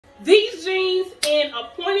these jeans in a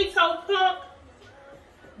pointy toe pump,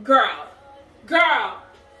 girl, girl,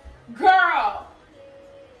 girl,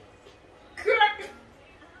 girl,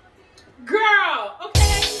 girl, okay?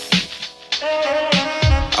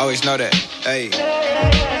 Always know that. Hey.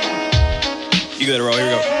 You good, roll. Here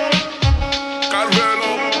we go.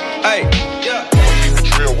 Hey. Yeah.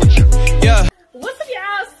 Yeah. What's up,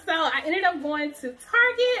 y'all? So I ended up going to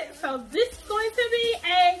Target. So this is going to be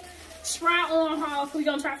a try on haul. So we're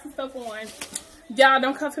gonna try some stuff on. Y'all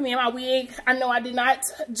don't come to me in my wig. I know I did not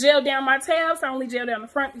gel down my tabs. I only gel down the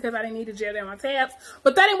front because I didn't need to gel down my tabs.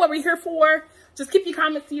 But that ain't what we're here for. Just keep your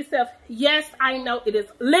comments to yourself. Yes, I know it is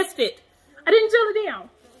listed. I didn't gel it down.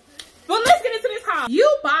 But let's get into this haul.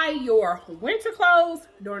 You buy your winter clothes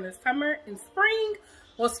during the summer and spring,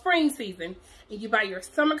 well, spring season, and you buy your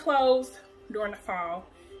summer clothes during the fall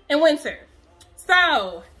and winter.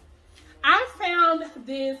 So I found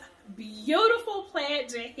this beautiful plaid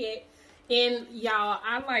jacket, and y'all,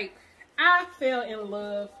 I fell in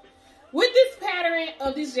love with this pattern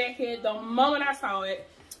of this jacket the moment I saw it.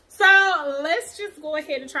 So let's just go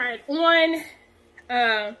ahead and try it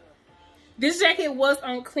on. This jacket was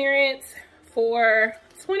on clearance for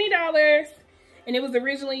 $20, and it was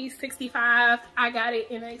originally $65. I got it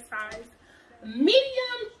in a size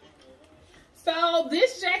medium. So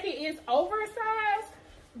this jacket is oversized,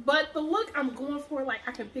 but the look I'm going for, like,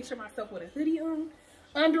 I can picture myself with a hoodie on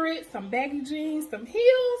under it, some baggy jeans, some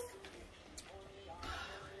heels.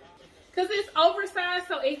 Because it's oversized,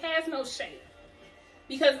 so it has no shape.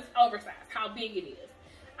 Because it's oversized, how big it is.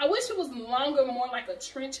 I wish it was longer, more like a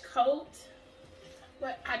trench coat.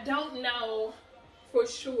 But I don't know for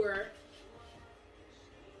sure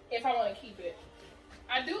if I want to keep it.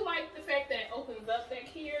 I do like the fact that it opens up back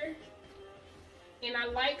here. And I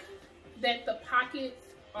like that the pockets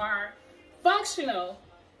are functional.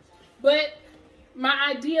 But my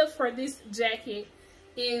idea for this jacket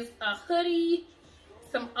is a hoodie,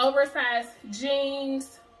 some oversized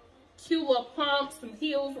jeans, cute little pumps, some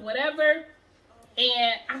heels, whatever.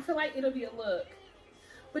 And I feel like it'll be a look.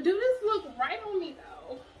 But do this look right on me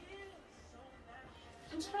though?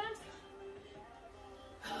 I'm trying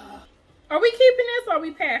to... Are we keeping this or are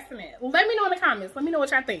we passing it? Let me know in the comments. Let me know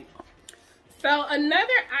what y'all think. So another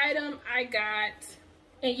item I got,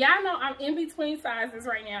 and y'all know I'm in between sizes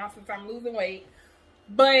right now since I'm losing weight.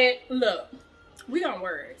 But look, we gonna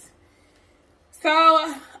words.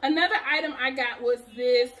 So another item I got was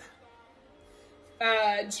this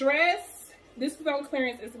dress. This was on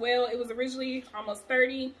clearance as well. It was originally almost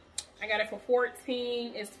 $30. I got it for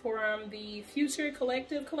 $14. It's from the Future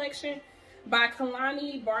Collective collection by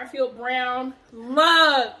Kalani Barfield Brown.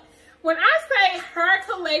 Look, when I say her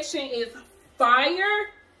collection is fire,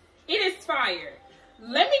 it is fire.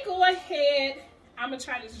 Let me go ahead. I'm gonna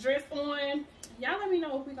try this dress on. Y'all let me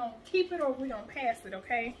know if we're gonna keep it or if we're gonna pass it,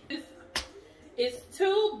 okay? It's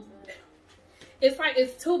too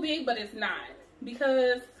big, but it's not,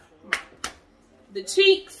 because the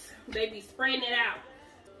cheeks, they be spreading it out.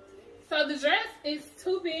 So the dress is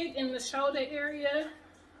too big in the shoulder area,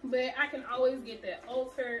 but I can always get that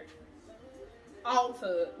altered. Y'all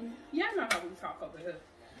know how we talk over here.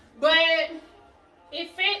 But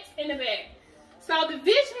it fits in the back. So the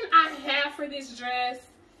vision I have for this dress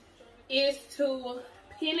is to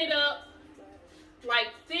pin it up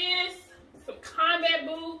like this, some combat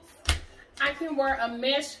boots. I can wear a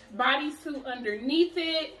mesh bodysuit underneath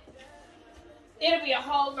it. It'll be a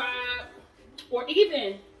whole vibe. Or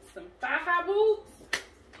even some thigh-high boots.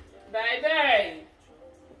 Baby.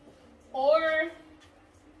 Or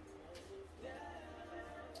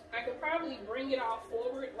I could probably bring it all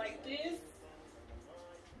forward like this.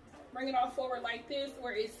 Bring it all forward like this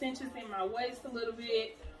where it cinches in my waist a little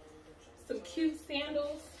bit. Some cute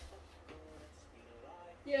sandals.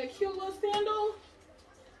 Yeah, cute little sandal.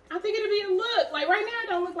 I think it'll be a look. Like right now it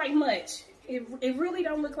don't look like much. It really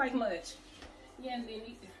don't look like much. Yeah, and then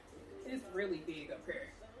it's really big up here.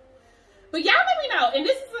 But y'all let me know. And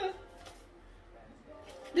this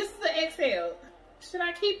is the XL. Should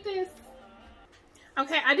I keep this?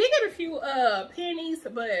 Okay, I did get a few panties,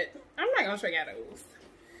 but I'm not gonna show y'all those.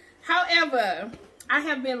 However, I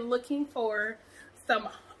have been looking for some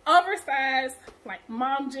oversized, like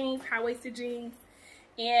mom jeans, high-waisted jeans,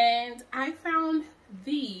 and I found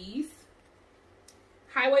these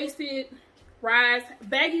high-waisted rise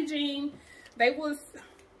baggy jeans.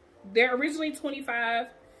 They're originally $25.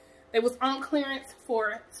 They was on clearance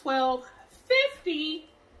for $12.50,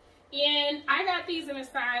 and I got these in a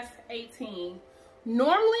size 18.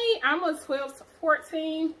 Normally I'm a 12 to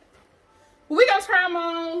 14. But we gonna try them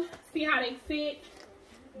on, see how they fit.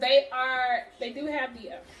 They do have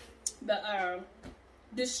the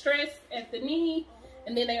distressed at the knee,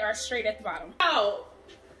 and then they are straight at the bottom. So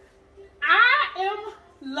I am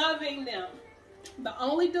loving them. The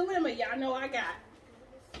only dilemma y'all know I got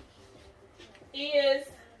is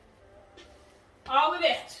all of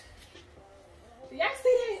that. Do y'all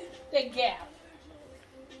see that gap?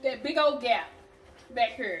 That big old gap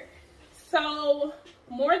back here. So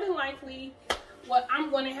more than likely, what I'm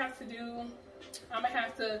going to have to do, I'm going to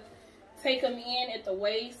have to take them in at the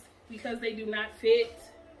waist because they do not fit.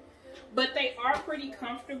 But they are pretty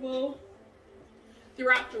comfortable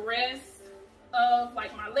throughout the rest of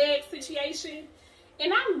like my leg situation.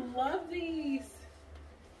 And I love these.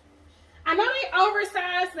 I know they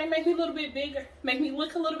oversized, they make me a little bit bigger, make me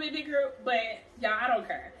look a little bit bigger, but y'all, I don't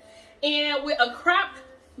care. And with a crop,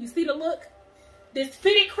 you see the look? This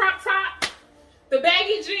fitted crop top, the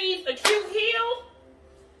baggy jeans, a cute heel,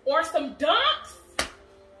 or some dunks.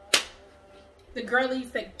 The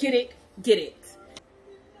girlies that get it, get it.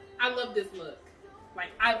 I love this look.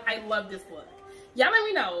 Like, I love this look. Y'all let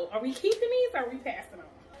me know, are we keeping these or are we passing them?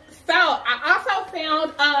 So, I also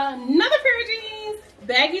found another pair of jeans,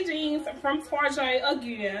 baggy jeans from Target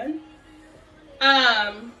again.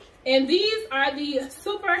 And these are the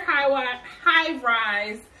super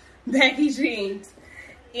high-rise baggy jeans.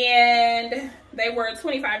 And they were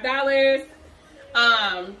 $25.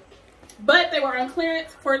 But they were on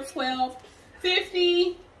clearance for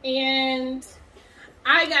 $12.50. And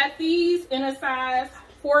I got these in a size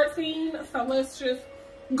 14. So let's just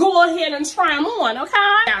go ahead and try them on,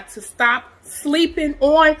 okay? Got to stop sleeping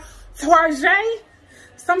on Target.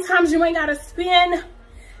 Sometimes you ain't gotta spend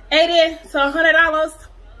 $80 to $100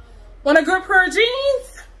 on a good pair of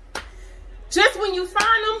jeans. Just when you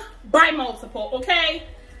find them, buy multiple, okay?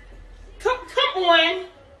 Come on.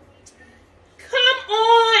 Come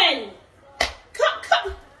on.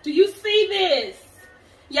 Come. Do you see this?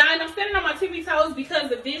 Yeah, and I'm standing on my tippy toes because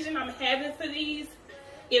the vision I'm having for these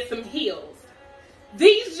is some heels.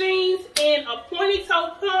 These jeans in a pointy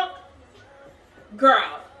toe pump,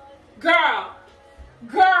 girl,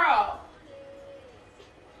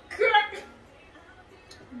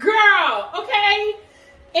 okay?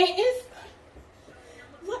 And it's,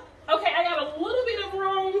 look, okay, I got a little bit of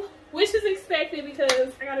room, which is expected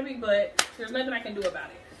because I got a big butt. There's nothing I can do about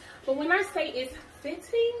it. But when I say it's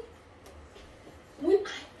fitting,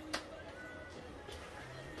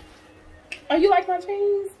 oh, you like my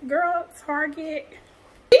jeans? Girl, Target.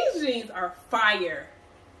 These jeans are fire.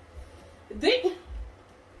 These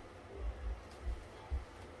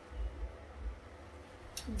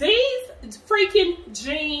freaking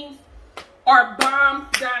jeans are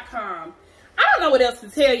bomb.com. I don't know what else to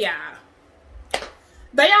tell y'all.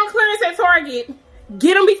 They on clearance at Target.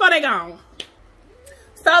 Get them before they gone.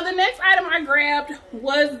 So the next item I grabbed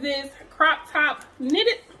was this crop top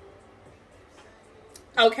knitted.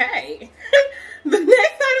 Okay. The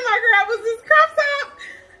next item I grabbed was this crop top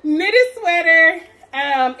knitted sweater.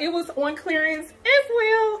 It was on clearance as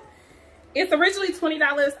well. It's originally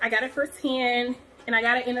 $20. I got it for $10, and I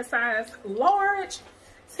got it in a size large.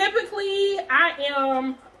 Typically, I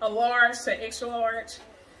am a large to extra large.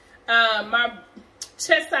 My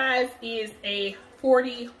chest size is a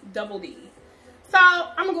 40 double D. So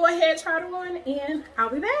I'm gonna go ahead and try it on, and I'll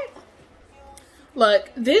be back.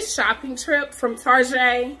 Look, this shopping trip from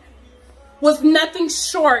Target was nothing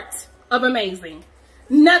short of amazing.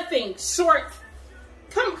 Nothing short.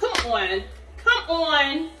 Come on.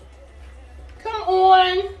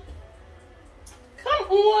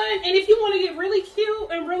 And if you want to get really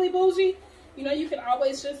cute and really bougie, you know, you can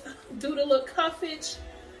always just do the little cuffage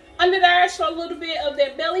under there, show a little bit of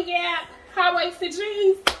that belly gap, high-waisted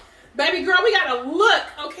jeans. Baby girl, we got a look,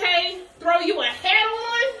 okay? Throw you a hat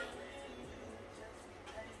on.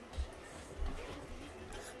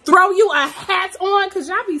 Throw you a hat on, because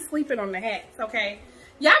y'all be sleeping on the hats, okay?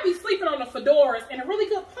 Y'all be sleeping on the fedoras and a really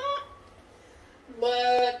good pump.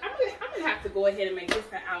 But I'm gonna have to go ahead and make this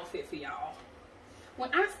an outfit for y'all. When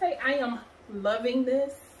I say I am loving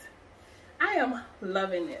this, I am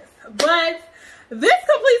loving this. But this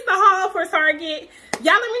completes the haul for Target.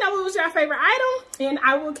 Y'all let me know what was your favorite item, and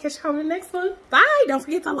I will catch you on the next one. Bye. Don't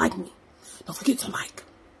forget to like me. Don't forget to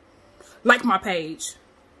like my page.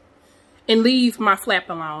 And leave my flap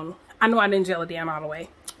alone. I know I didn't gel it down all the way.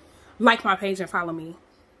 Like my page and follow me.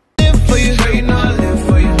 Live for you,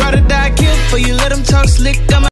 ride or die, kill for you. Let them talk slick.